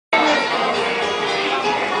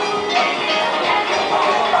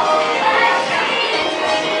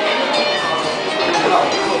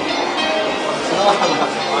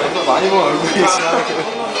많이 본 얼굴이시라.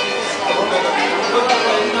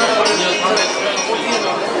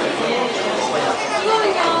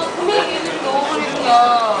 이거는요, 금액에는 넣어버리고요.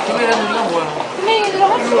 금액은 뭐야? 금액에는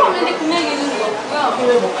할 수가 없는데 금액에는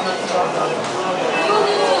넣었고요. 이거는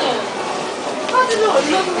카드를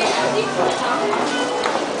얼마 금액이지?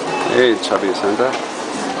 Hey, chubby Santa.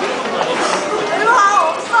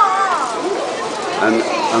 And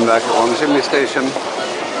I'm back at Wangshimni Station,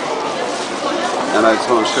 and I just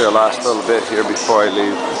want to show you a last little bit here before I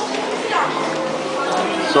leave.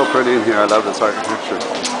 So pretty in here, I love this architecture.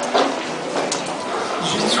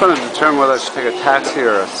 Just trying to determine whether I should take a taxi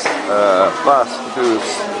or a bus, because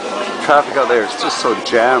traffic out there is just so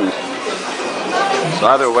jammed. So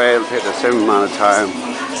either way, it'll take the same amount of time.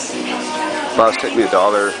 Bus take me $1,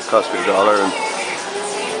 cost me $1,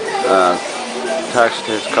 and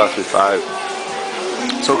taxi cost me $5.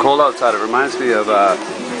 It's so cold outside. It reminds me of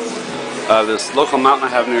this local mountain I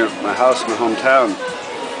have near my house in my hometown.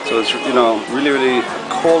 So it's, you know, really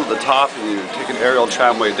cold at the top, and you take an aerial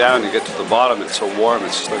tramway down, you get to the bottom, it's so warm,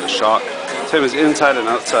 it's just like a shock. Same as inside and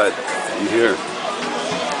outside in here.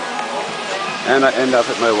 And I end up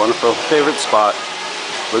at my wonderful favorite spot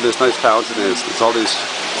where this nice fountain is. It's all these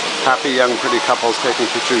happy young pretty couples taking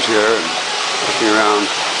pictures here and looking around.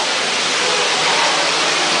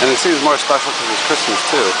 And it seems more special because it's Christmas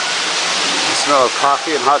too. The smell of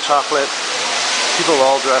coffee and hot chocolate, people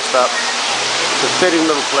all dressed up. It's a fitting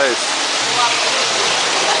little place.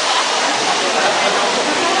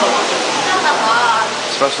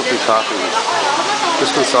 Specialty coffee.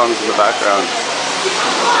 Christmas songs in the background.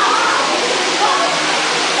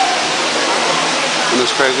 And this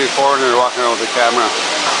crazy foreigner walking around with a camera.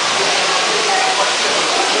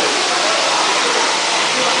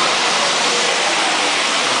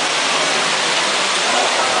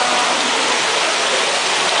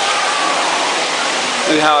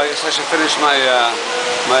 Anyhow, I guess I should finish my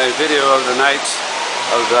my video of the night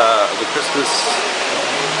of the Christmas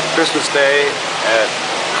day at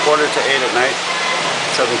 7:45 at night,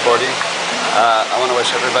 7:40. I want to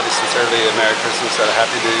wish everybody sincerely a Merry Christmas and a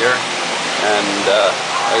Happy New Year. And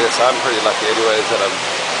I guess I'm pretty lucky anyways that I'm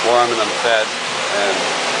warm and I'm fed. And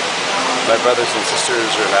my brothers and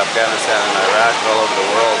sisters are in Afghanistan and Iraq and all over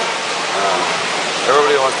the world.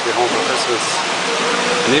 Everybody wants to be home for Christmas.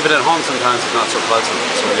 And even at home sometimes it's not so pleasant,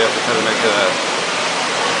 so you have to kind of make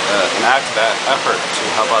an active effort to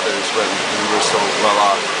help others when we're so well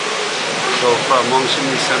off. So from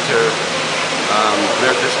Wangshimni Center,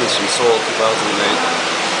 Merry Christmas from Seoul 2008.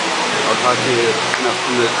 I'll talk to you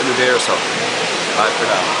in a day or so. Bye for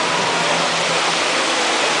now.